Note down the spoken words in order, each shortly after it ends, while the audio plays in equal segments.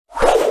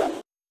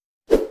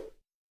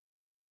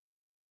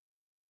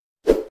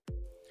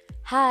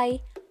Hi,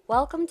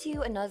 welcome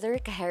to another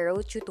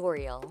KaHero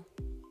tutorial.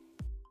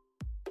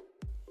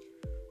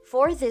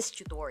 For this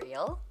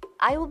tutorial,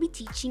 I will be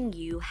teaching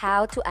you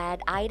how to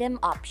add item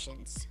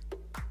options.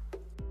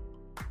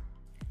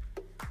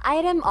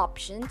 Item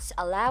options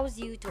allows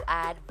you to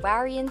add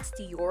variants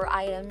to your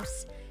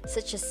items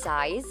such as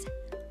size,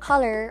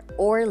 color,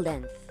 or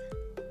length.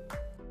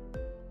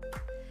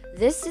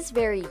 This is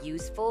very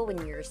useful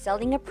when you're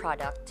selling a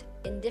product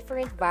in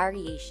different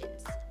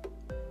variations.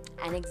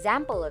 An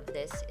example of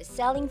this is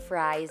selling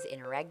fries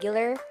in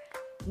regular,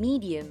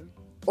 medium,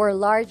 or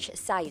large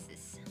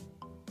sizes.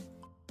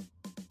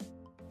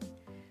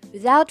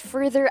 Without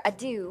further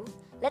ado,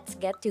 let's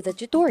get to the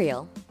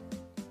tutorial.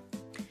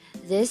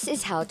 This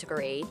is how to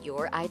create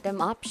your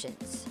item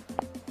options.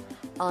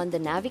 On the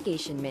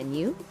navigation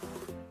menu,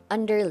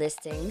 under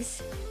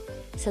Listings,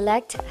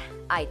 select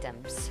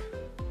Items.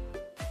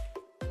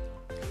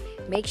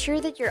 Make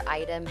sure that your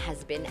item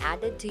has been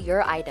added to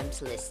your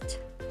items list.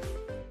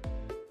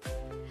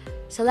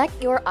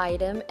 Select your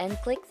item and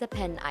click the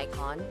pen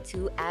icon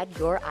to add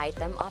your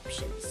item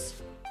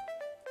options.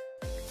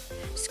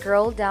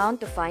 Scroll down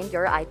to find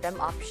your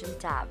item option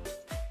tab.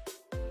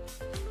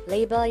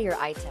 Label your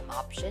item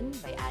option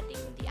by adding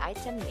the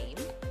item name,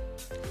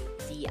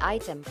 the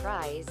item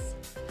price,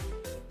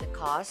 the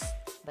cost,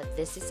 but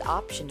this is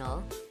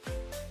optional,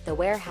 the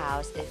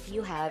warehouse if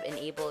you have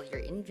enabled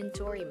your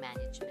inventory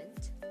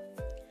management,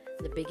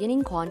 the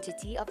beginning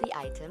quantity of the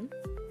item,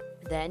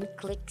 then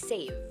click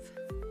Save.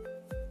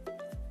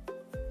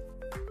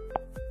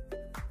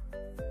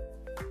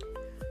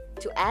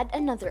 To add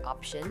another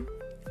option,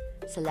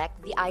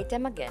 select the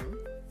item again,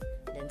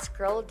 then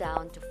scroll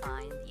down to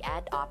find the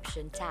Add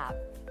Option tab.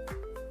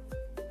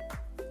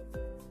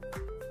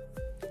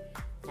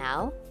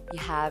 Now, you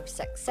have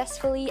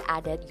successfully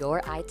added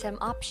your item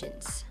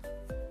options.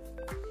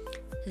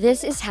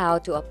 This is how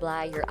to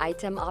apply your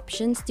item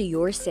options to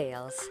your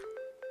sales.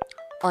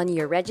 On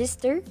your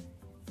register,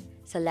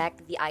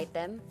 select the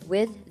item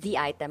with the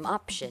item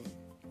option.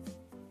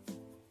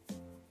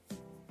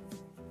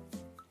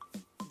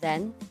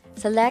 Then,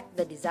 select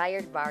the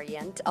desired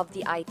variant of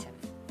the item.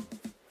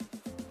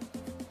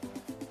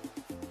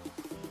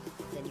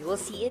 Then you will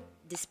see it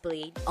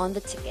displayed on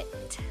the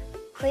ticket.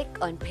 Click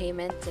on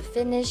Payment to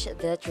finish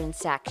the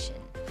transaction.